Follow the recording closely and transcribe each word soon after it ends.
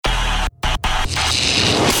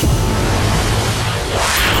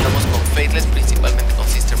Estamos con Faithless, principalmente con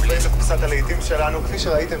Sister Bliss. קבוצת הלהיטים שלנו, כפי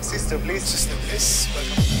שראיתם, Sister Bliss. Sister Bliss,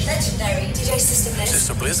 Legendary DJ Sister Bliss.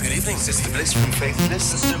 Sister Bliss, good evening. Sister Bliss from Faithless.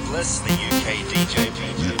 Sister Bliss, the UK DJ.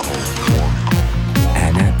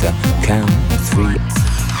 And at the count of three,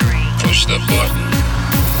 Push the button.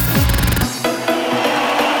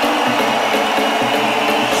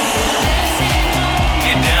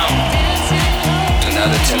 Get down. Do not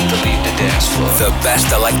attempt to leave the dance floor. the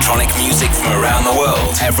best electronic music from around the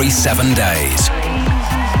world every 7 days.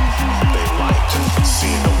 They like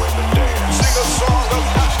seeing the women dance. Sing a song of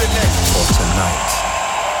happiness. For tonight,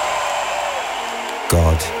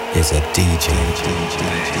 God is a DJ.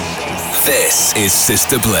 This is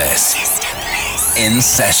Sister Bliss. In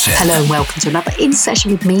session. Hello and welcome to another In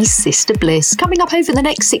Session with me, Sister Bliss. Coming up over the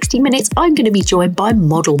next 60 minutes, I'm going to be joined by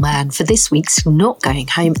Model Man for this week's Not Going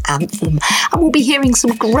Home anthem. And we'll be hearing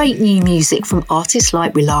some great new music from artists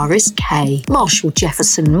like Willaris K, Marshall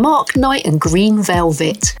Jefferson, Mark Knight and Green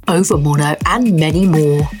Velvet, Over Mono and many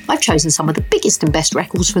more. I've chosen some of the biggest and best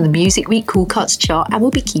records from the Music Week Cool Cuts chart, and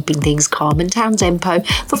we'll be keeping things calm and down tempo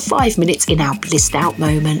for 5 minutes in our blissed out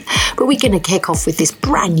moment. But we're going to kick off with this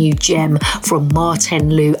brand new gem from Martin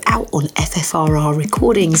Liu out on FFRR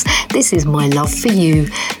Recordings. This is My Love for You,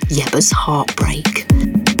 Yebba's Heartbreak.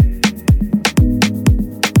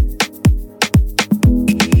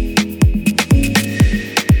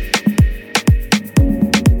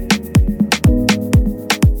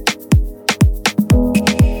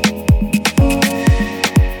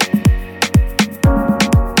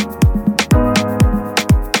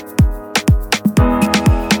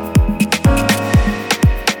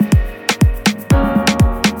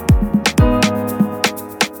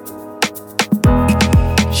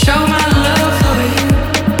 Show my love for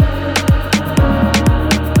you.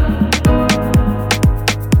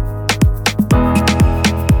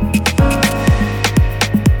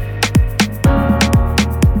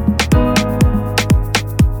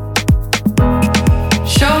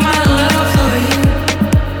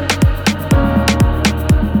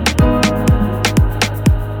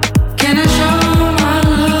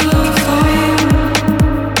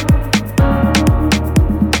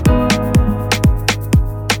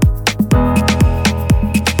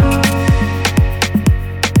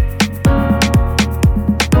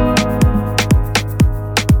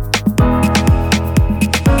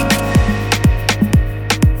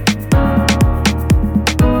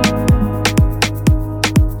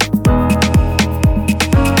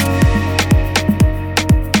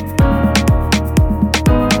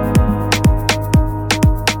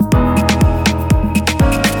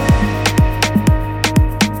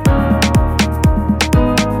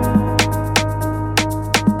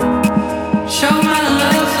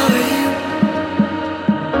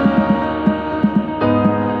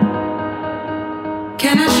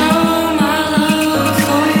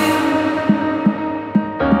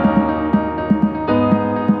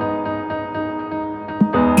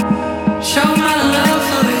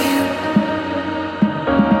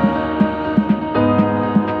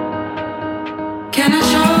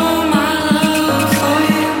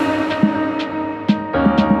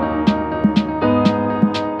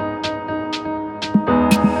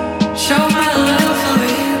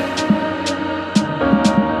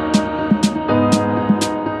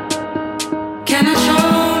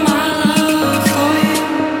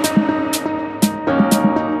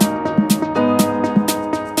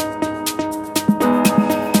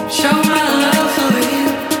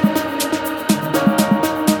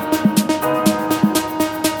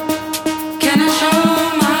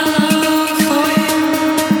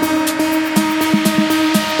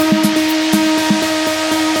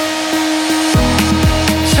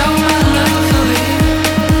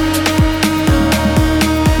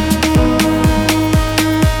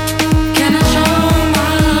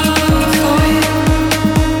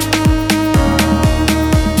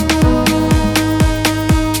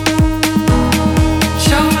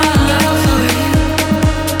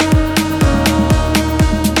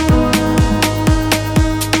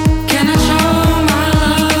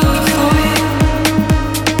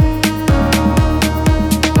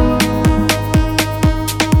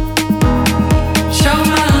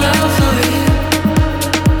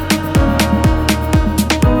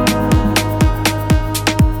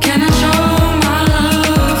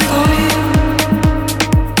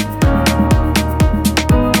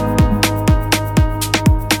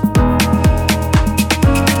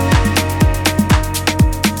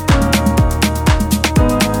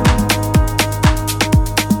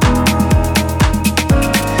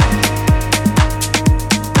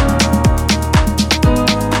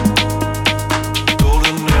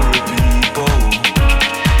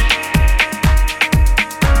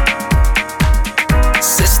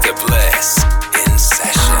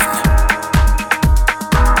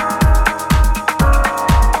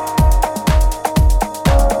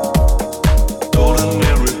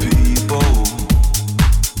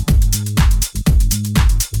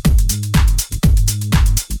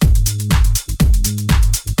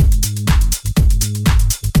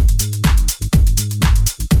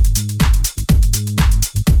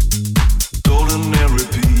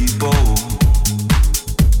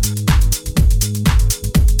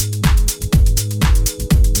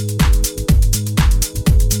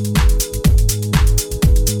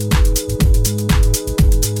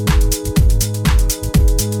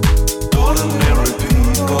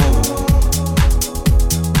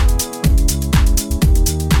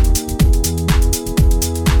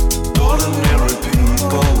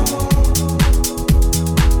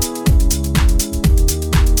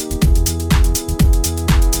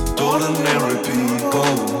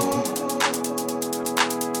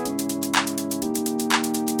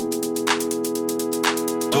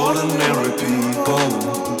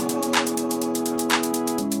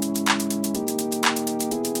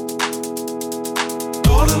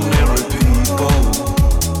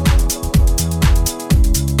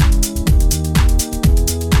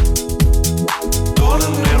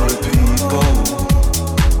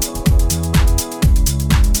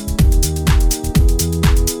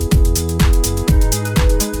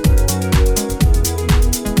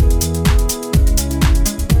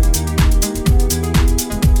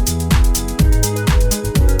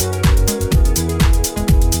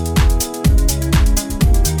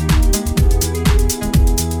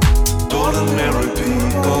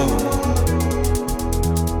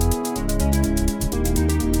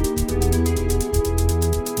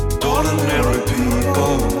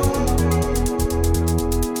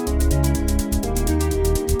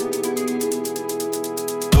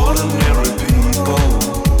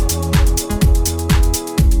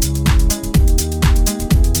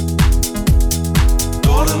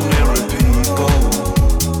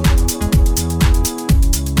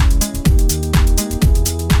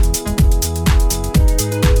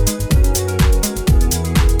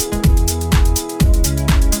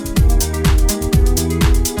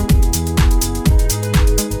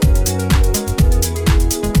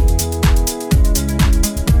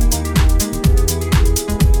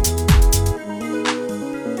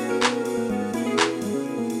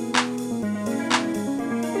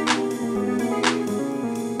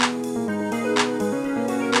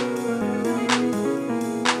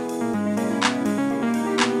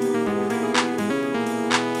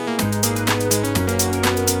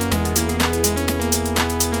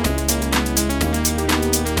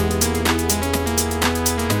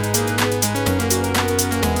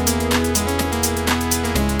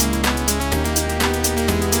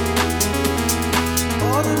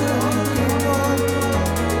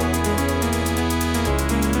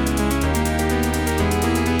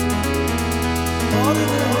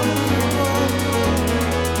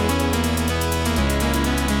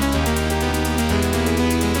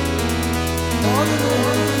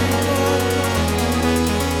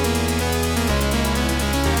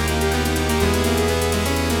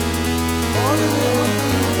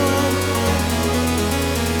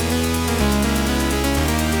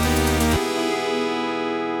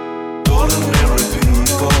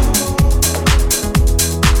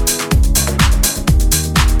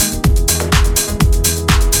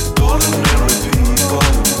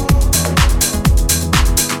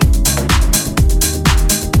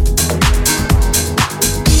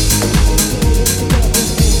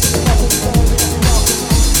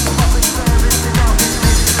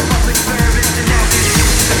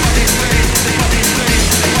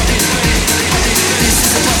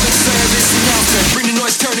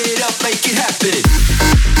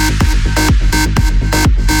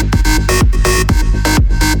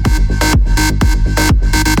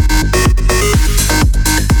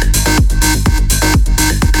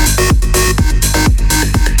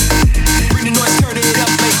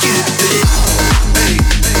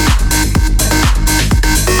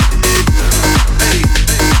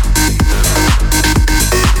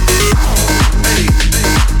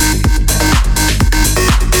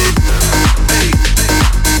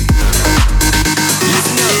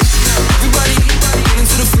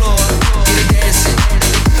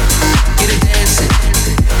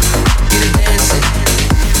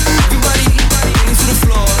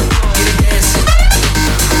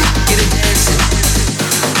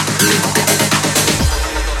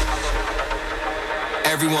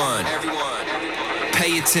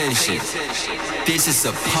 attention. This is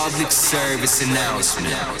a public service announcement.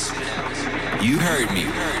 You heard me.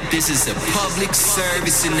 This is a public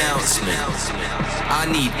service announcement. I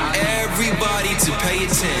need everybody to pay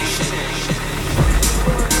attention.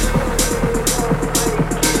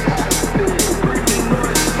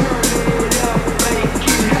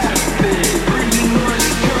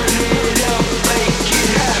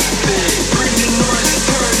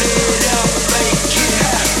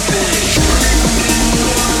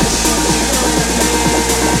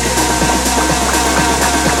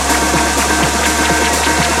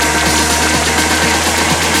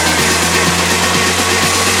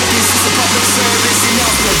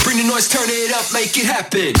 Turn it up, make it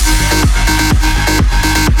happen.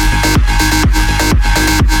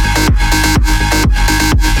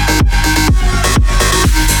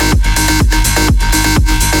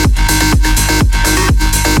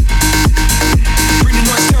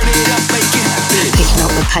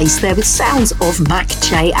 Pace there with sounds of Mac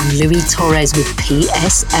J and Louis Torres with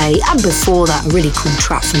PSA, and before that a really cool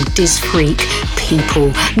track from Diz Freak,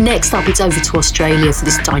 People. Next up it's over to Australia for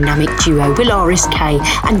this dynamic duo Will RSK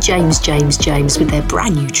and James with their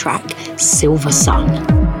brand new track Silver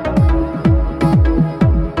Sun.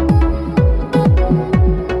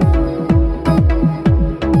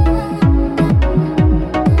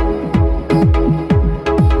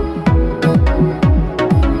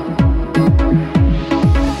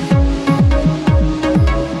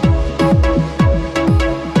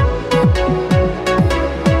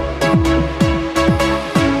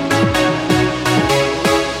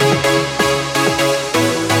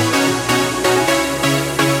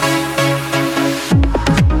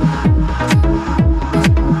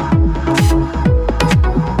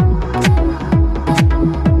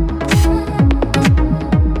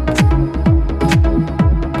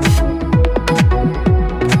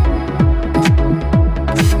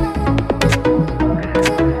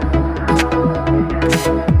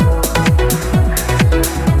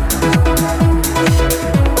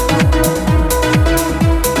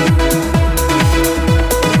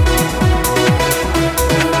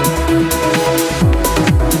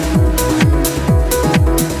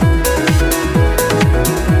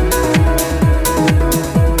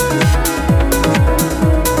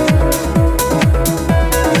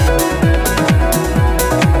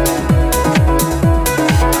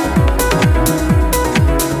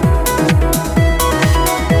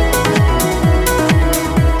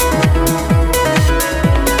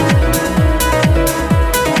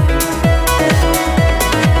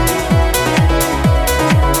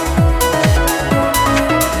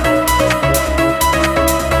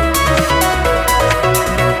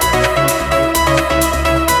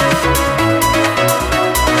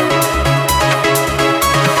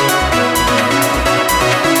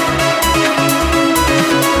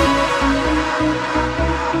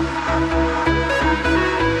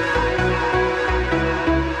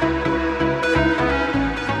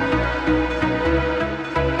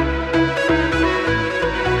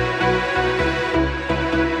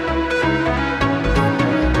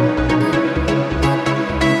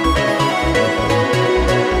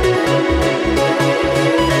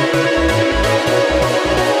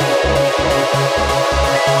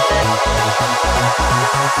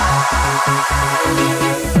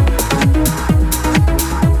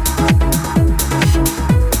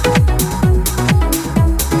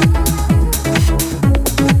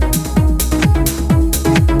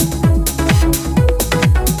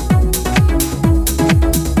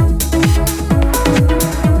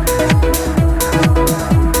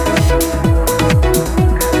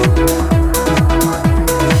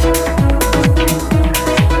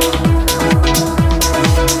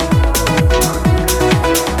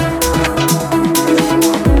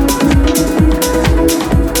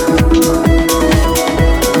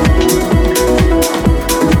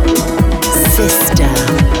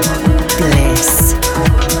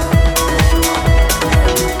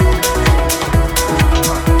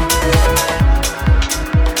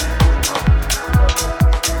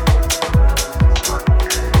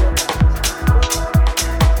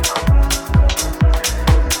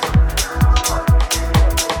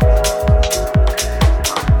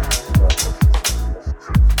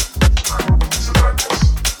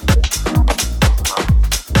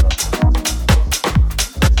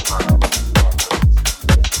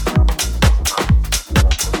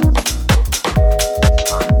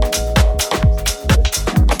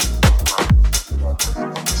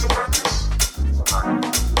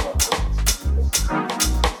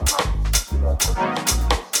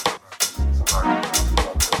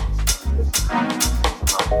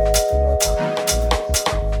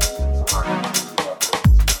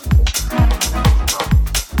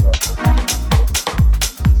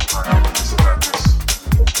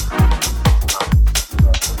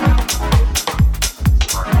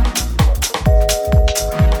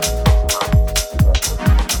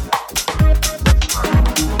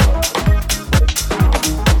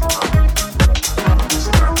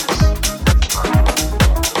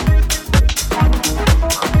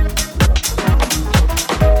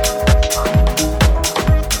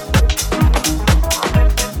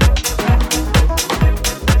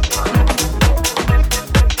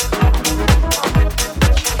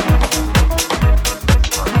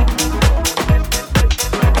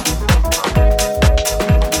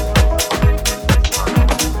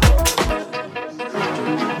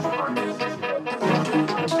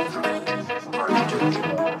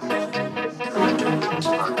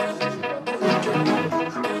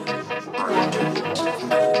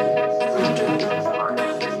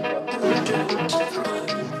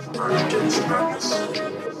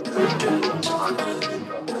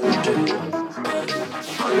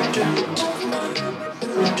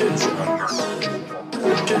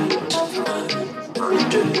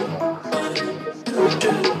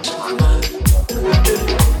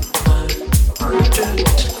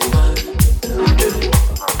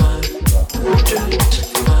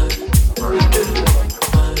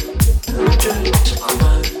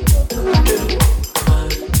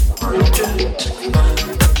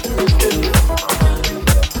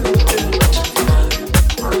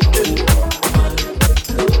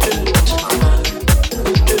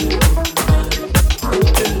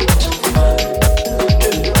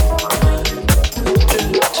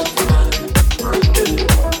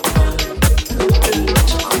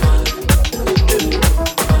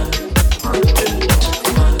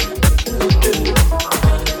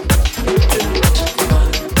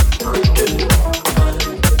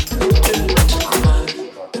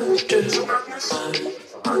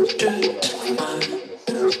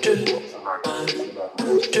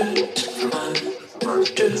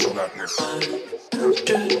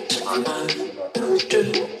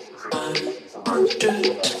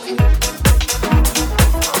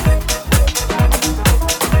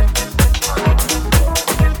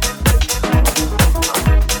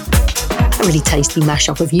 A really tasty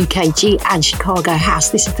mashup of UKG and Chicago House.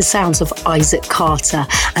 This is the sounds of Isaac Carter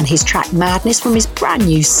and his track Madness from his brand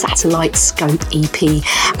new Satellite Scope EP,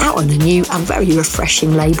 out on the new and very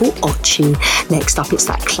refreshing label Ochi. Next up, it's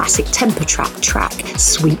that classic temper trap track,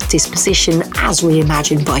 Sweet Disposition, as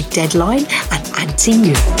reimagined by Deadline and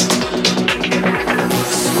Anti-You.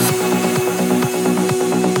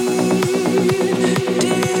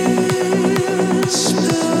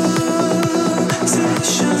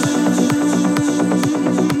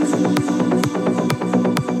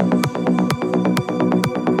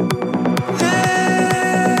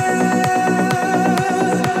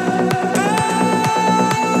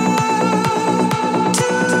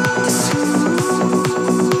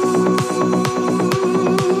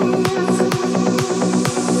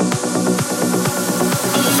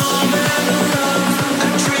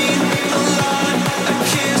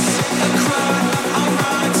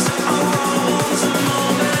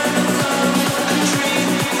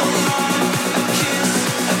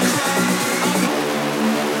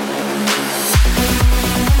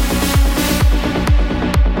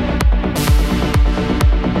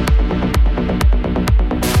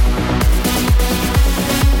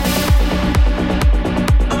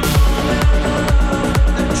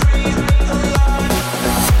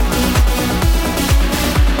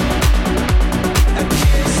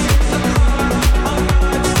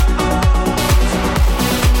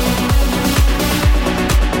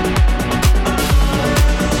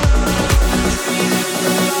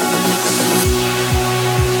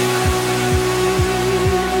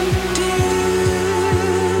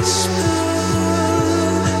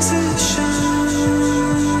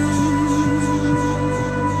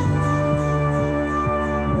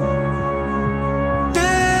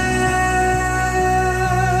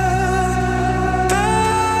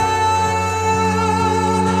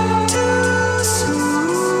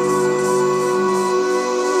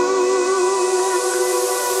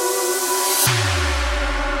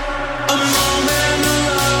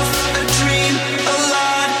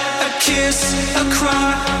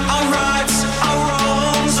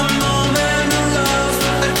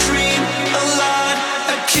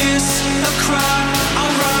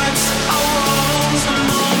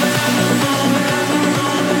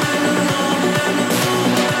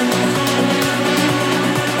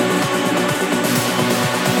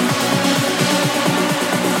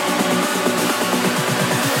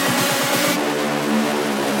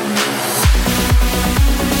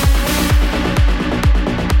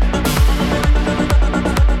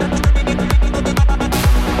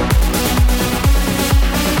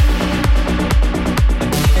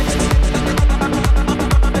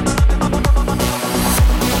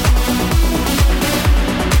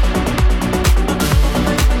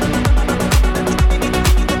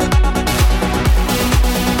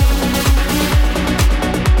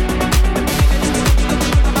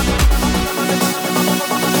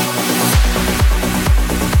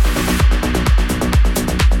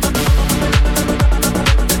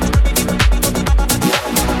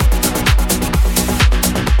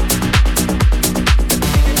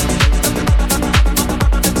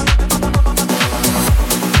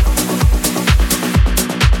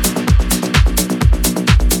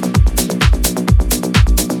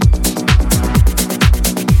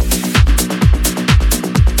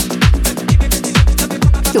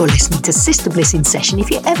 You're listening to Sister Bliss in Session. If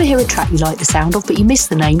you ever hear a track you like the sound of but you miss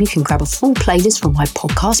the name, you can grab a full playlist from my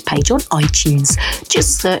podcast page on iTunes.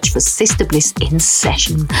 Just search for Sister Bliss in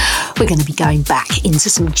Session. We're going to be going back into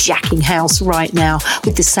some jacking house right now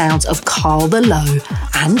with the sounds of Carl the Low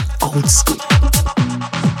and Old School.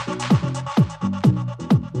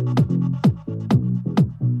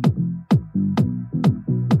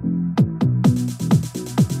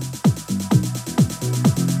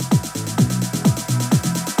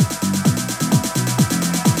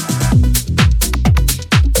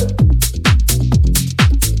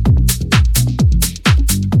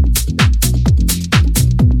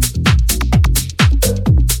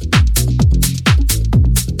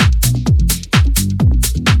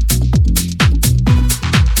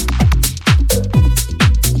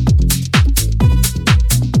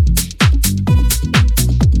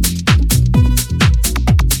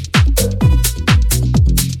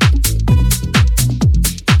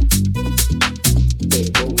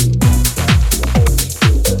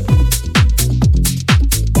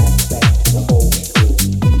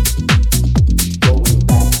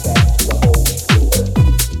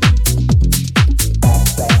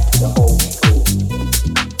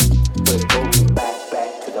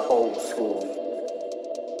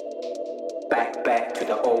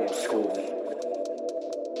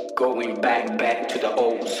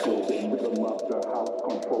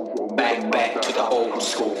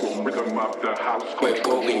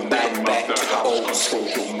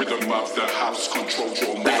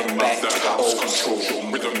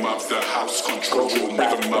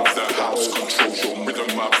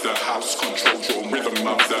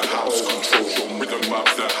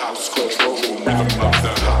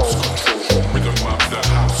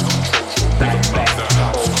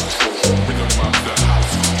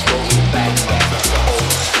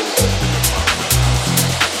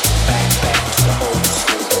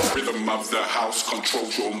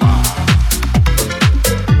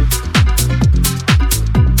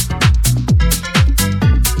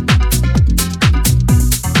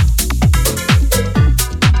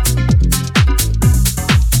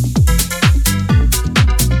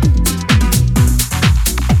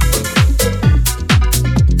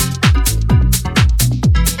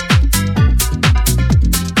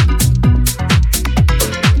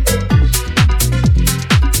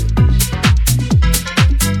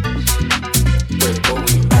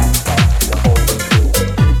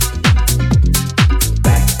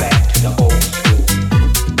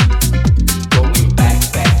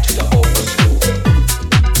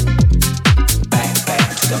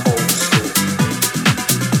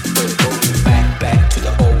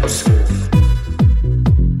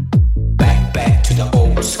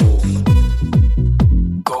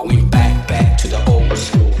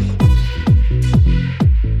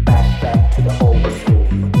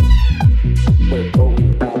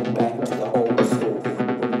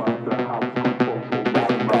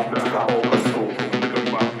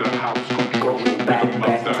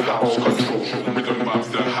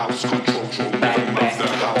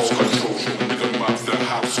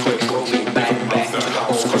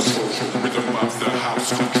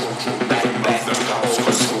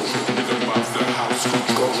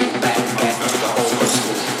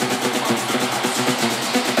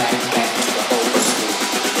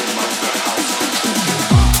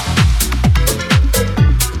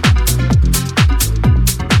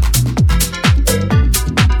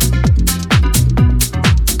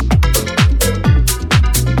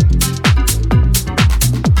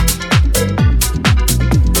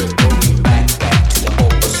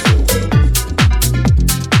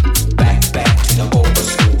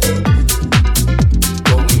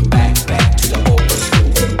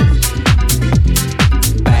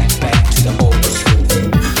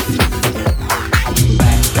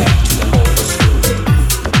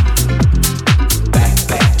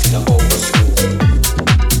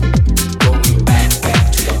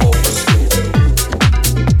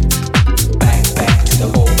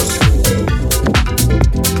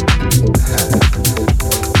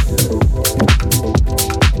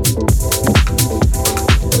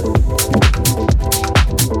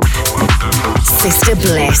 Sister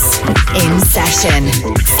Bliss in Session.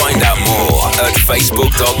 Find out more at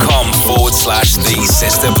facebook.com/The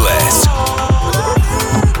Sister Bliss.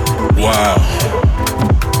 Wow,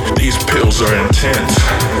 these pills are intense.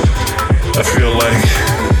 I feel like,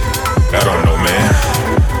 I don't know, man.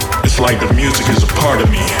 It's like the music is a part of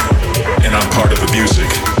me, and I'm part of the music.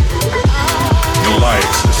 The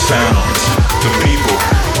lights, the sounds, the people,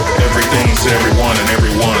 everything's everyone and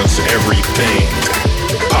everyone's everything.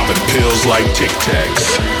 Popping pills like Tic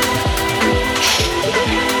Tacs.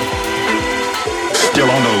 Still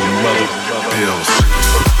on those mother pills.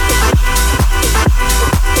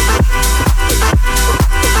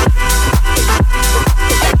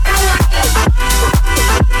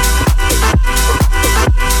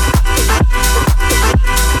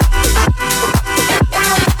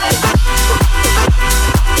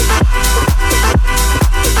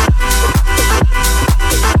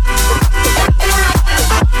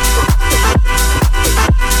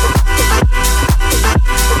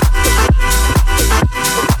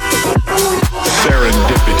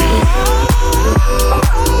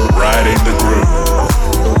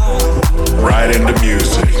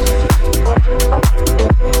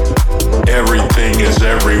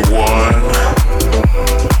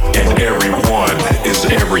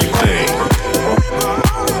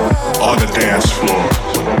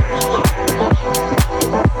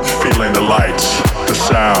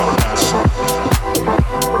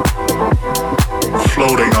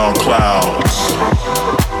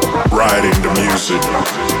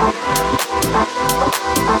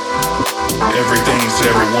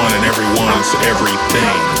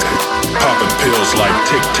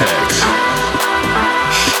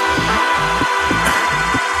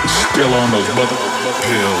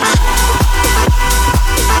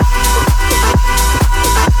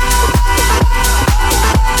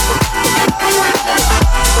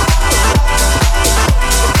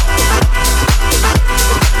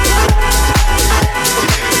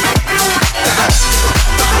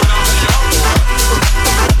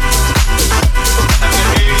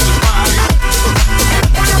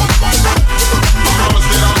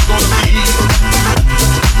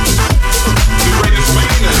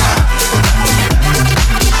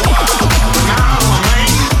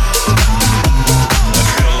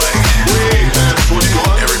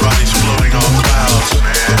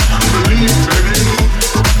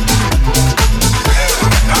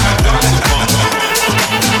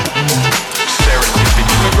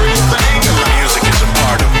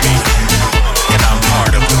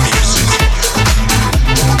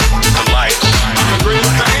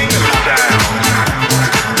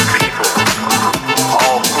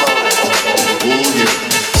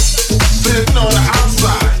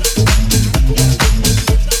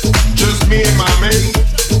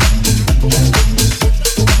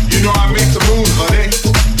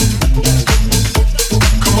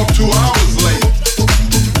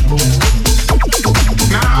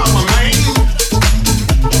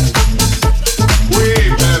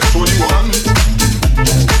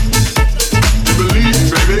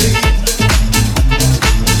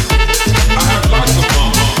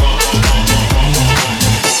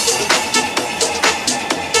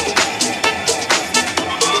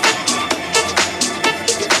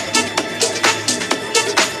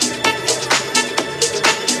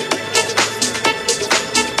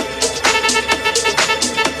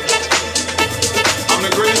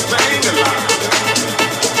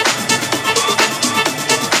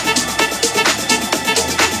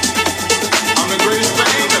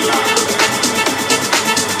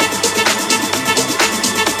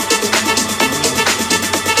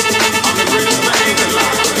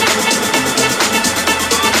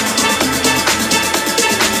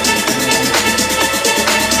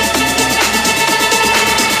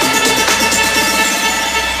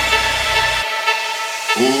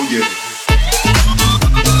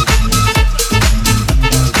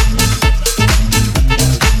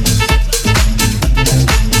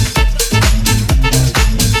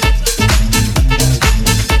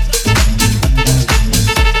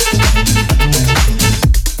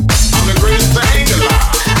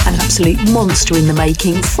 Monster in the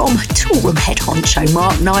making from Toolroom head honcho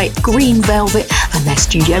Mark Knight, Green Velvet, and their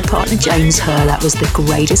studio partner James Hurr. That was The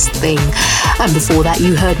Greatest Thing. And before that,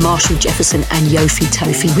 you heard Marshall Jefferson and Yofi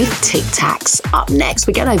Tofi with Tic Tacs. Up next,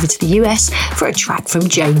 we're going over to the US for a track from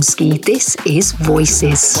Joneski. This is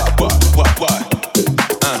Voices. What?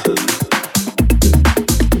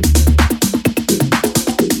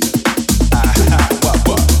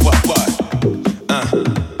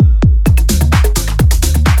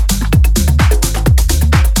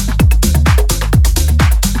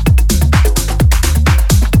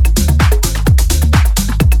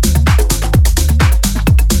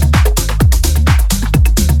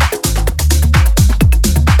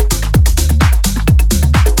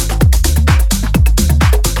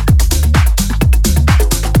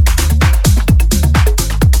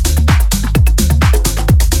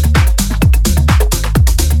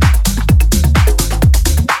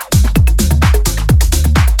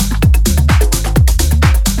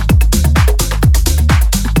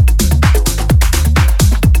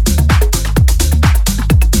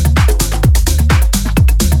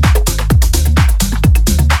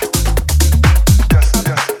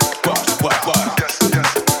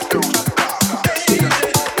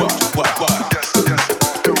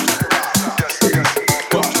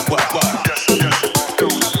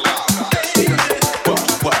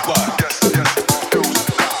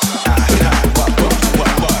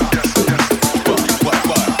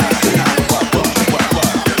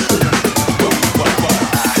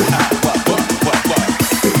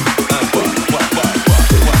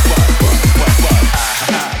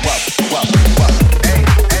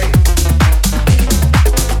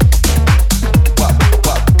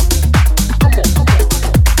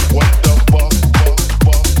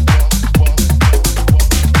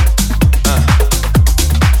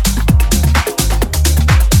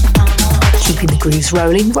 tunes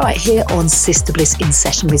rolling right here on Sister Bliss in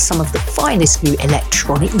session with some of the finest new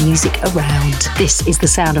electronic music around. This is the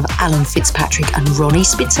sound of Alan Fitzpatrick and Ronnie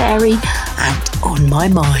Spiteri and On My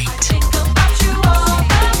Mind.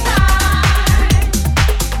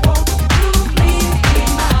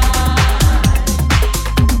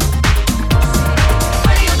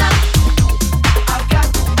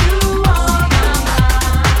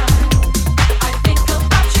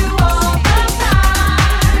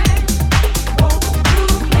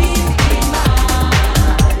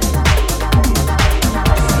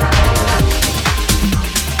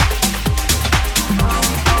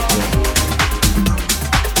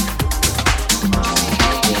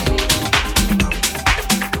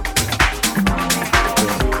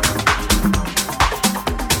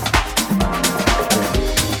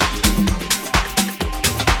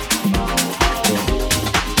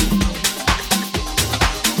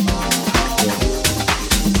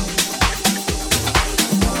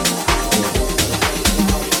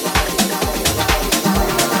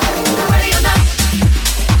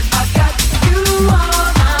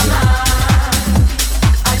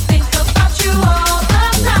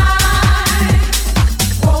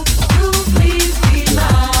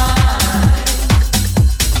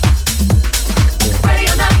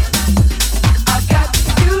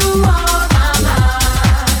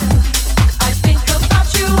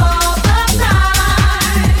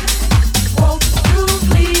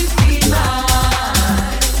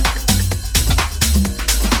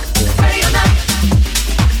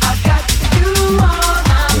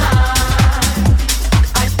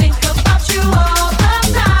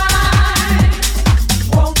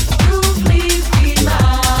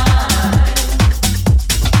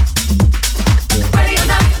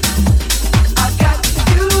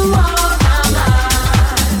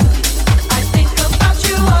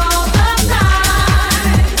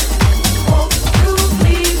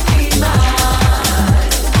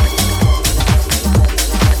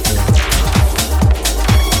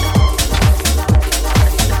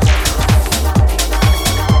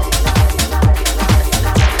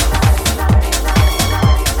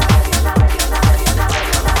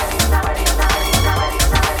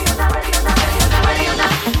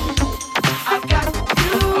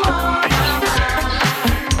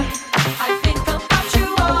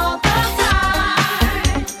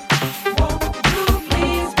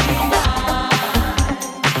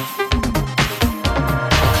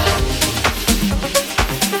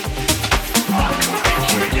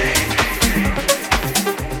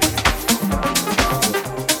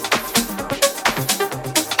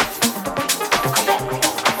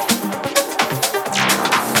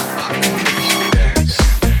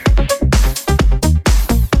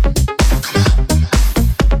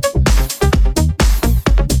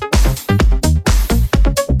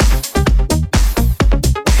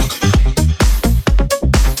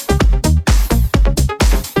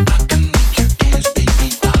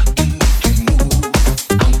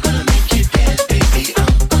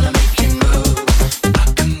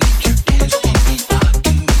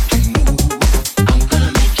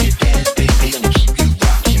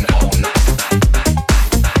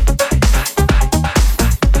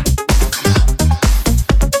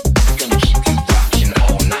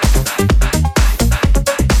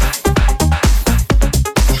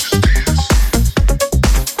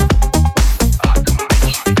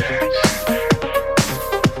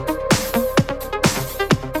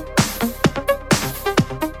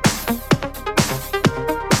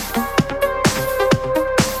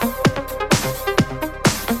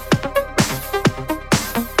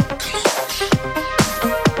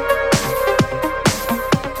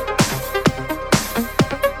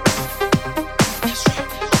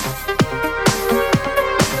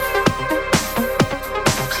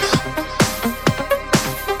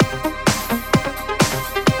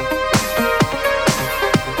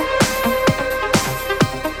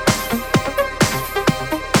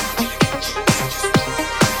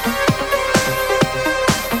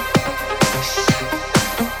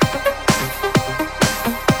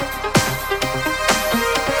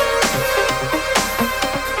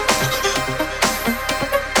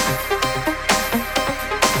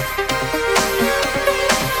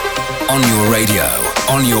 on your radio,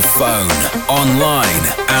 on your phone, online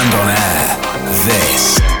and on air.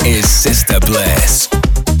 This is Sister Bliss.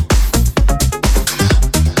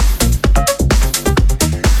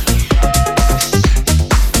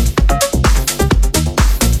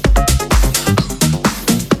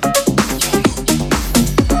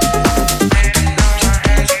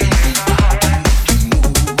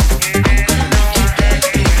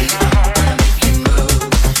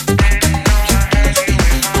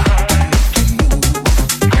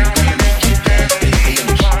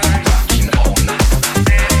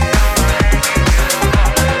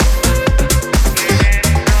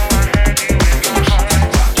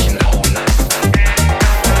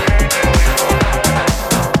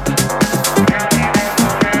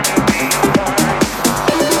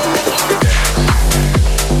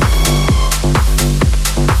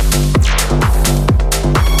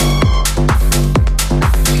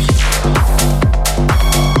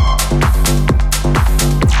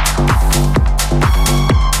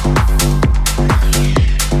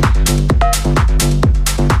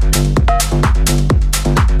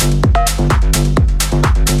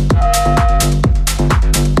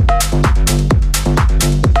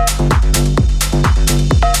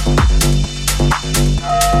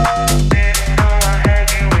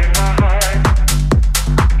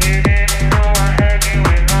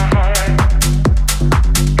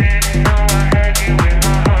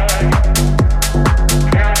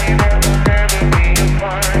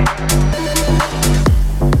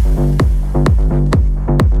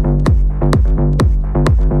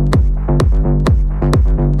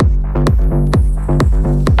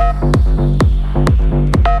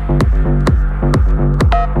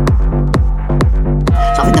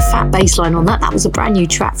 fat bass line on that. That was a brand new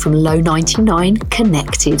track from Low 99,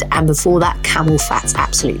 Connected. And before that, Camel Fat's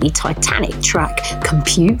absolutely titanic track,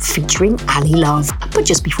 Compute, featuring Ali Love. But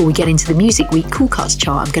just before we get into the Music Week Cool Cuts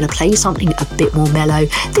chart, I'm going to play you something a bit more mellow.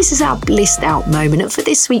 This is our Blissed Out moment. And for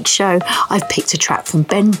this week's show, I've picked a track from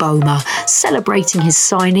Ben Boma, celebrating his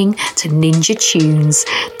signing to Ninja Tunes.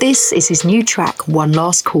 This is his new track, One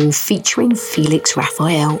Last Call, featuring Felix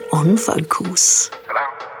Raphael on vocals.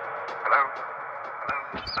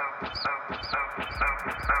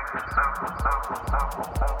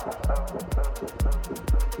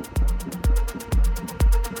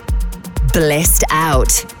 Blissed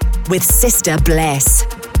Out with Sister Bliss.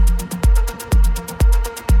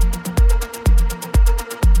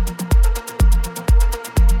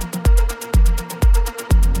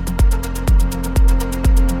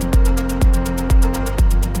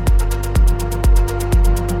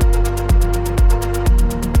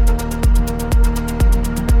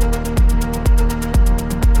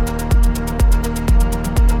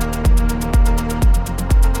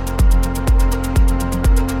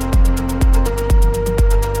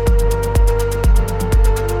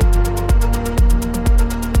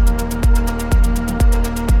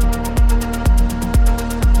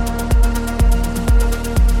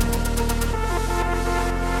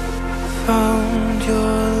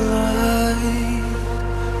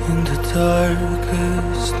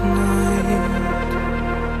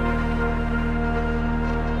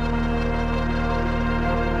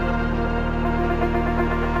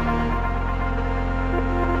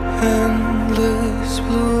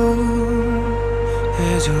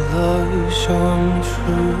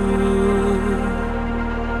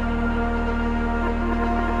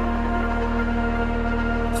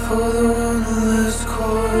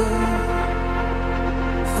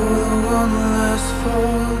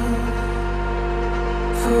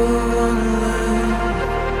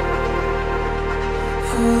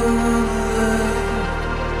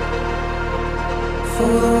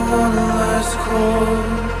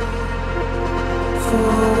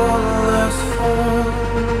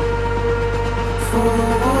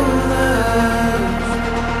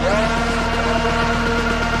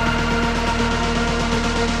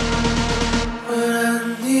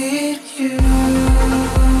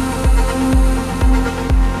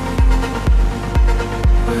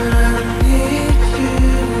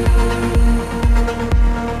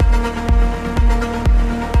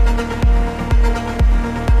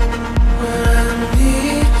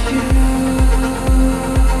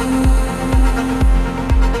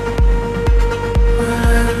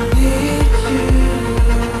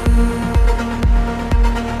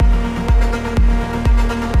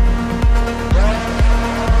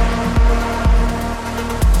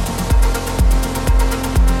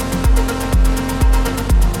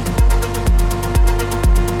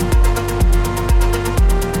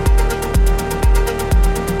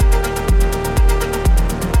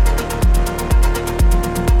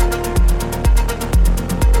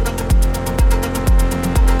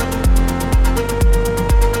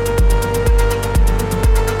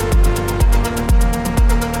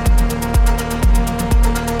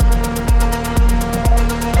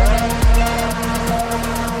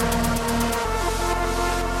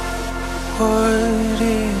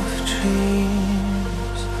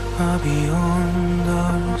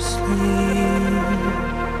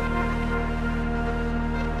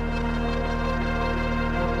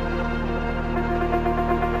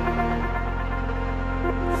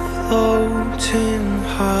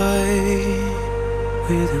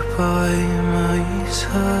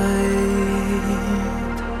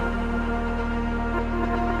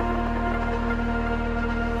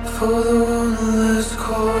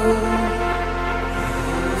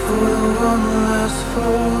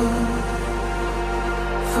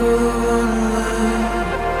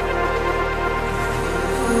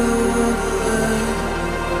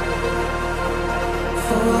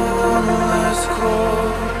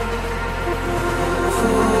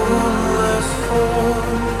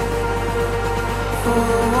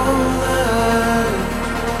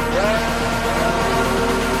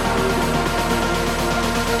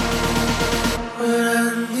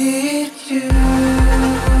 When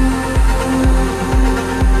I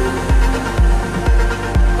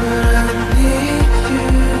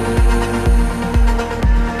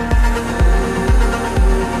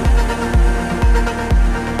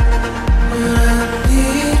need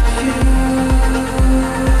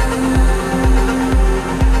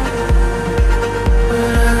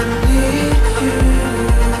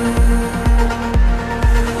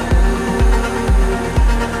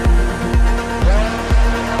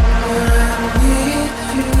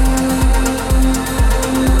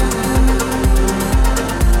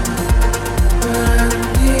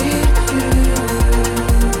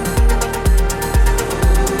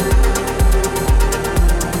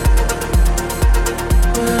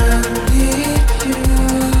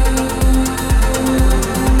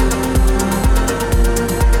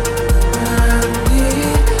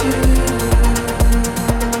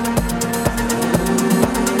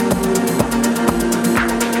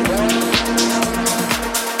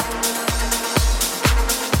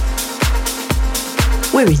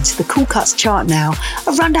We're into the Cool Cuts chart now,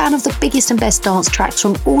 a rundown of the biggest and best dance tracks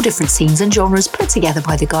from all different scenes and genres put together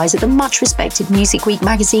by the guys at the much respected Music Week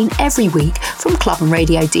magazine every week, from club and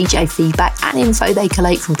radio DJ feedback and info they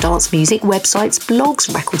collate from dance music websites,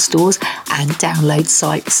 blogs, record stores and download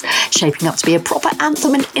sites. Shaping up to be a proper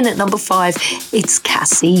anthem, and in at number 5, it's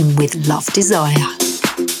Cassim with Love Desire.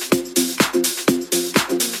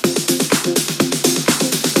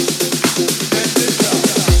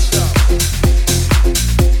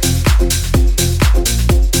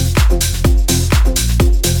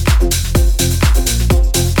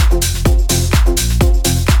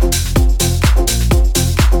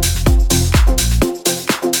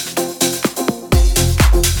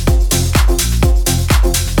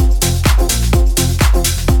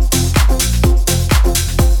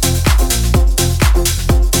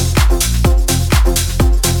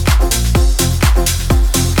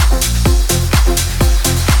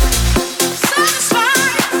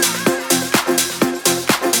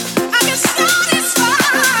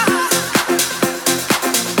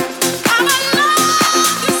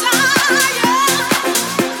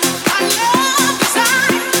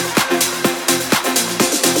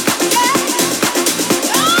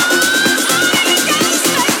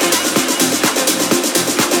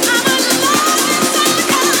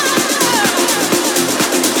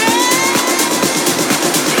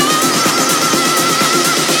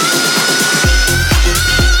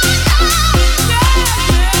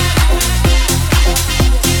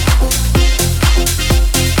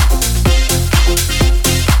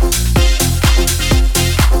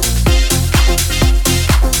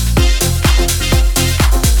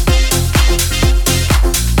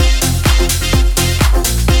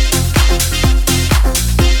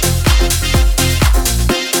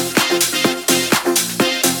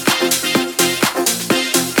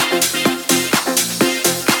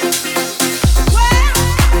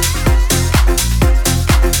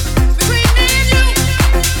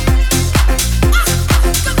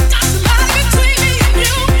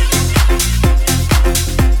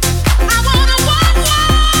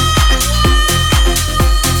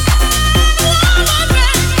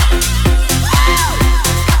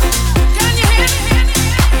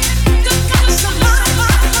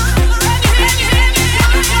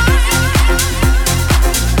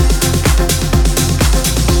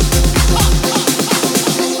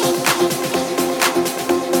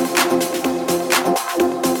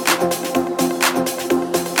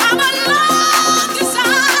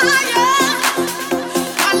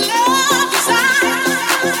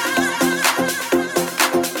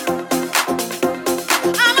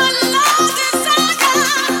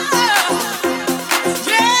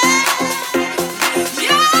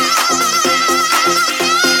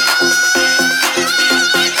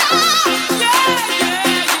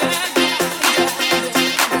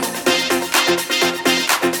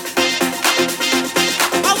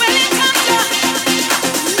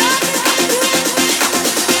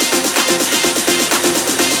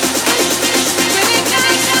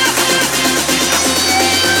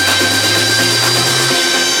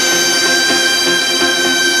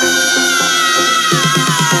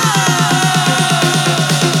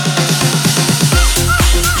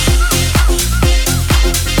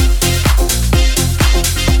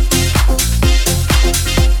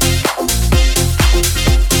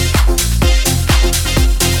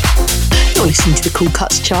 Cool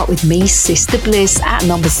Cuts chart with me, Sister Bliss. At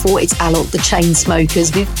number 4, it's Alok the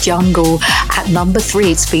Chainsmokers with Jungle. At number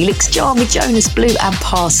 3, it's Felix Jan with Jonas Blue and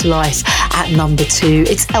Past Life. At number 2,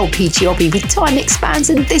 it's LP Giobbi with Time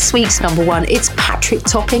Expands. And this week's number 1, it's Patrick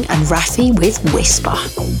Topping and Raffi with Whisper.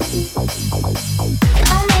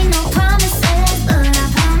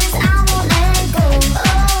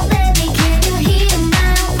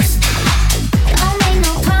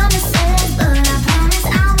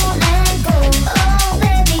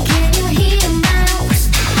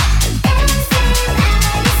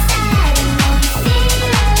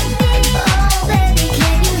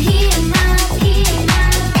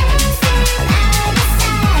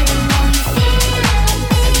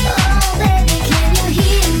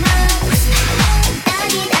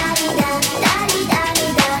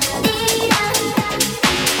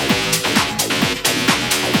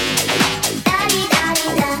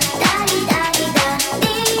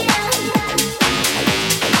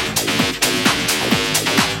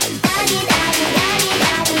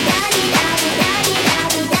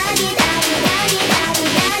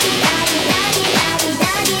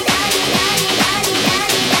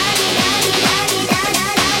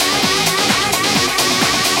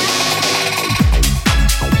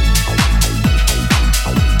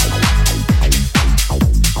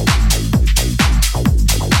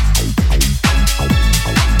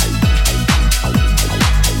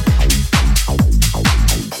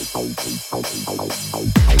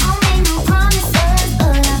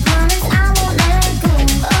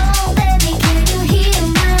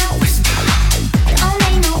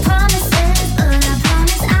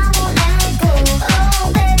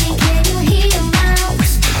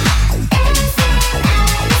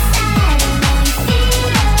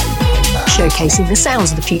 showcasing the sounds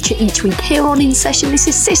of the future each week here on In Session. This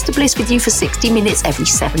is Sister Bliss with you for 60 minutes every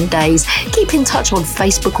 7 days. Keep in touch on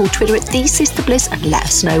Facebook or Twitter at The Sister Bliss and let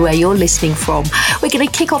us know where you're listening from. We're going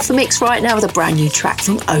to kick off the mix right now with a brand new track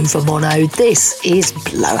from Overmono. This is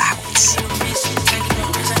Blowout.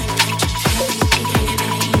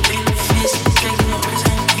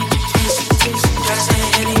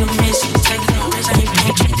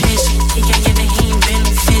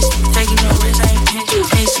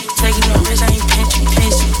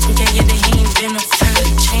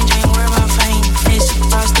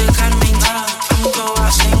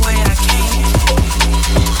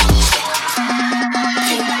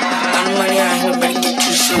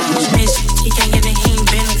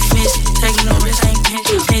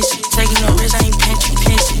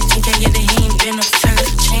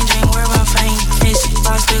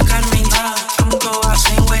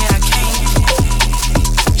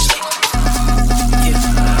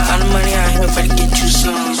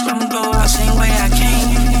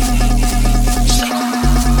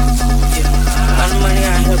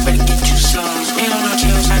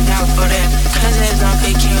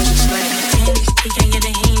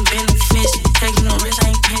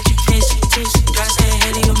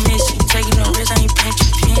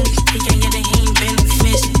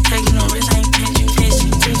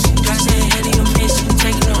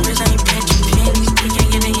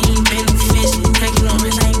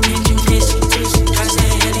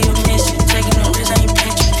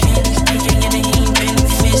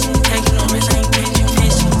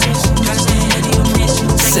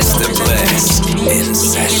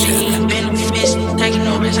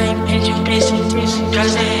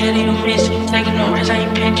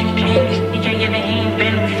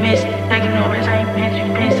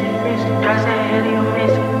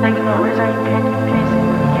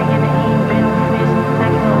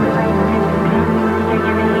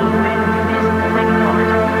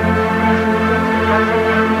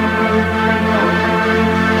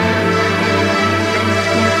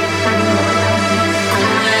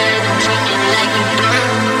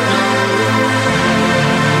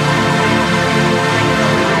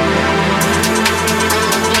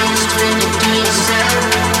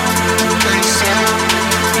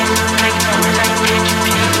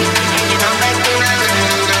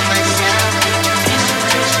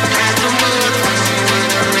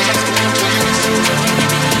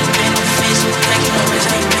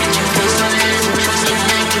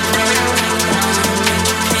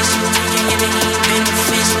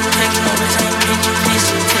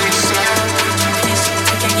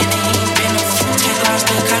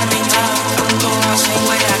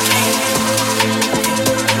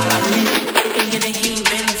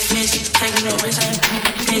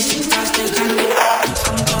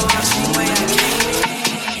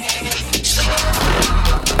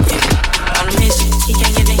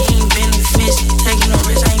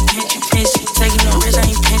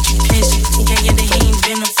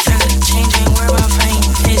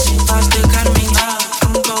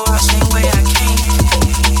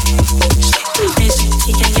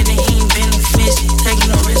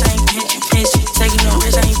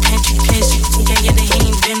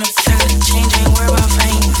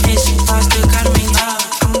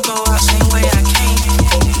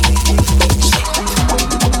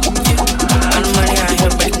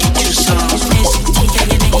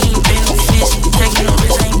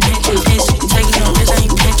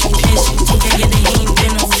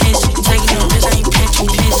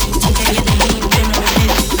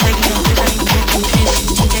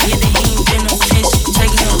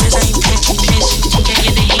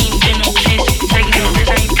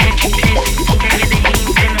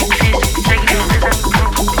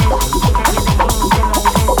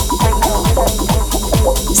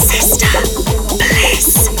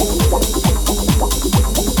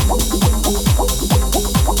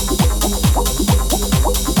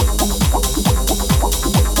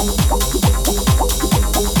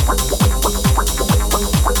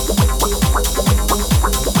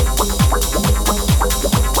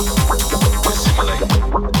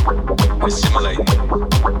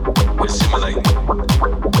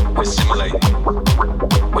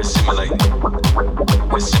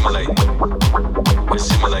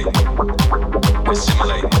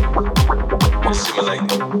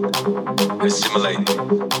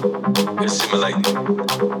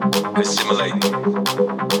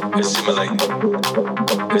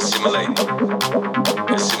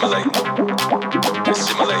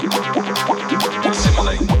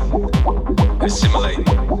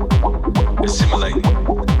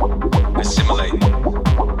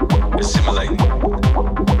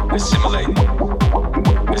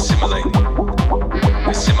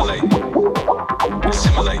 Assimilate.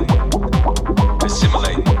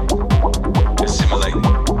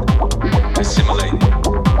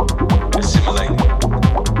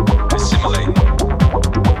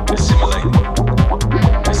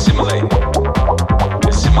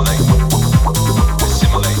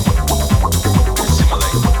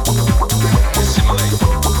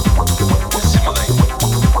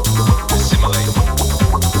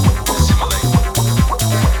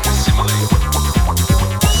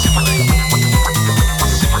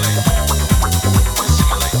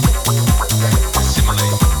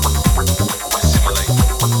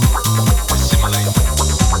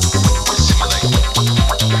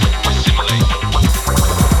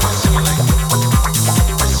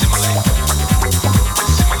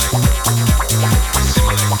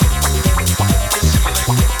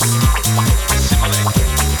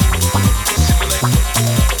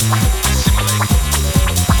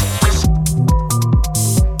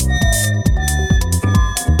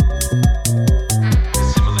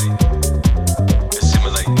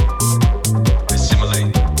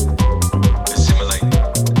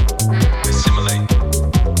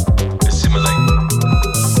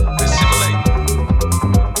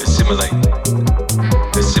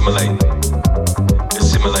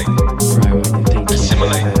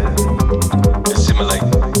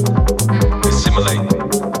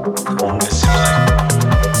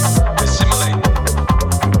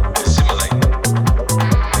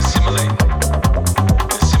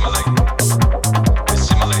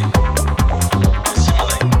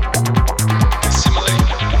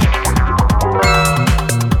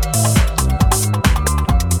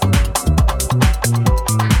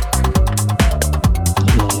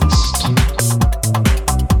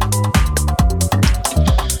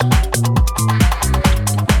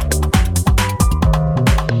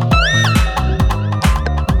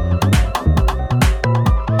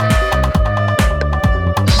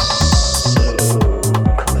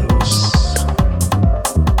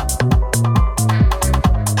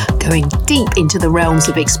 Going deep into the realms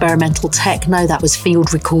of experimental techno, that was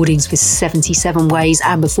Field Recordings with 77 Ways,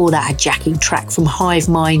 and before that a jacking track from Hive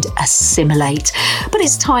Mind, Assimilate. But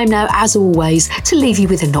it's time now, as always, to leave you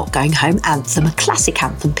with a Not Going Home anthem, a classic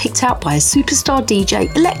anthem picked out by a superstar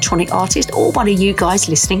DJ, electronic artist, or one of you guys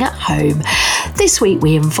listening at home. This week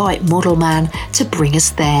we invite Model Man to bring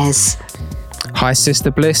us theirs. Hi Sister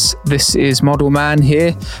Bliss, this is Model Man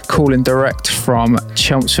here, calling direct from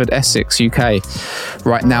Chelmsford, Essex, UK.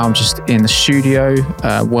 Right now I'm just in the studio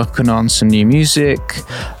working on some new music.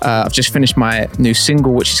 I've just finished my new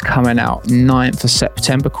single, which is coming out 9th of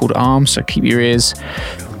September, called Arms, so keep your ears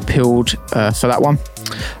peeled for that one.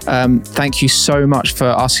 Thank you so much for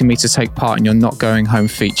asking me to take part in your Not Going Home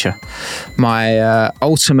feature. My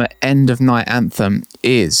ultimate end of night anthem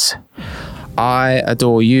is I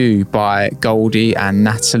Adore You by Goldie and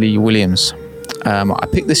Natalie Williams. I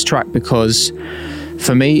picked this track because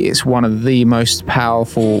for me it's one of the most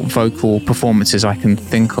powerful vocal performances I can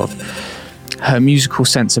think of. Her musical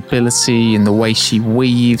sensibility and the way she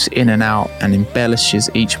weaves in and out and embellishes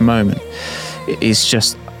each moment is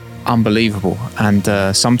just unbelievable.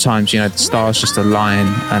 And sometimes, the stars just align,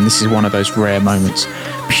 and this is one of those rare moments,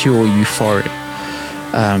 pure euphoria.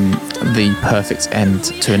 The perfect end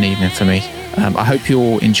to an evening for me. I hope you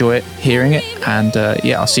all enjoy it, hearing it, and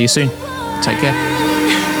I'll see you soon. Take care.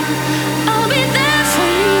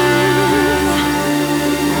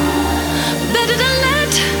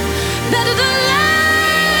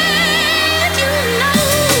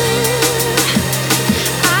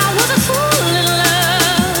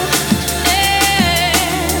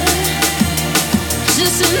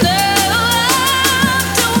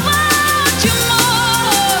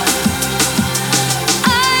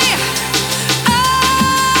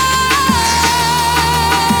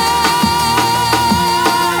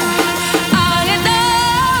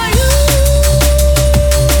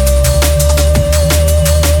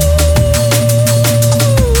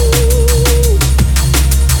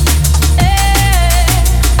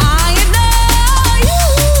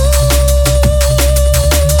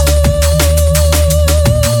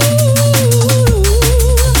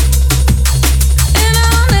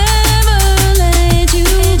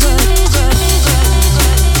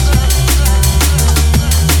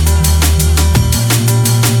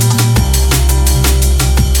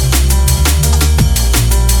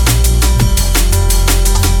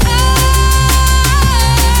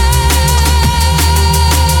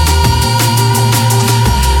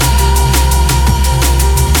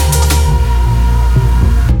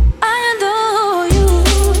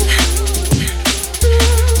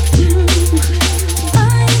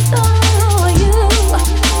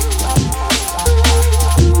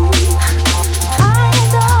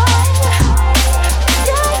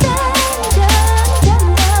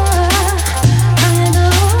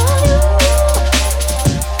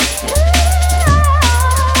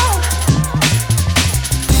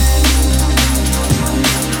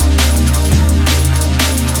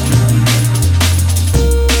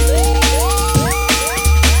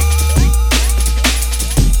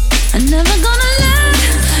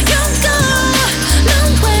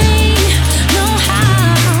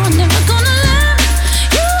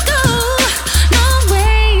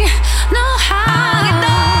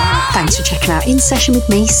 out In Session with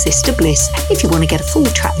me, Sister Bliss. If you want to get a full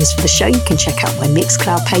track list for the show, you can check out my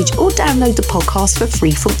Mixcloud page or download the podcast for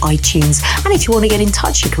free from iTunes. And if you want to get in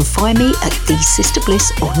touch, you can find me at The Sister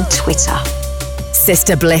Bliss on Twitter.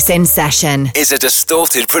 Sister Bliss In Session is a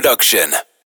Distorted production.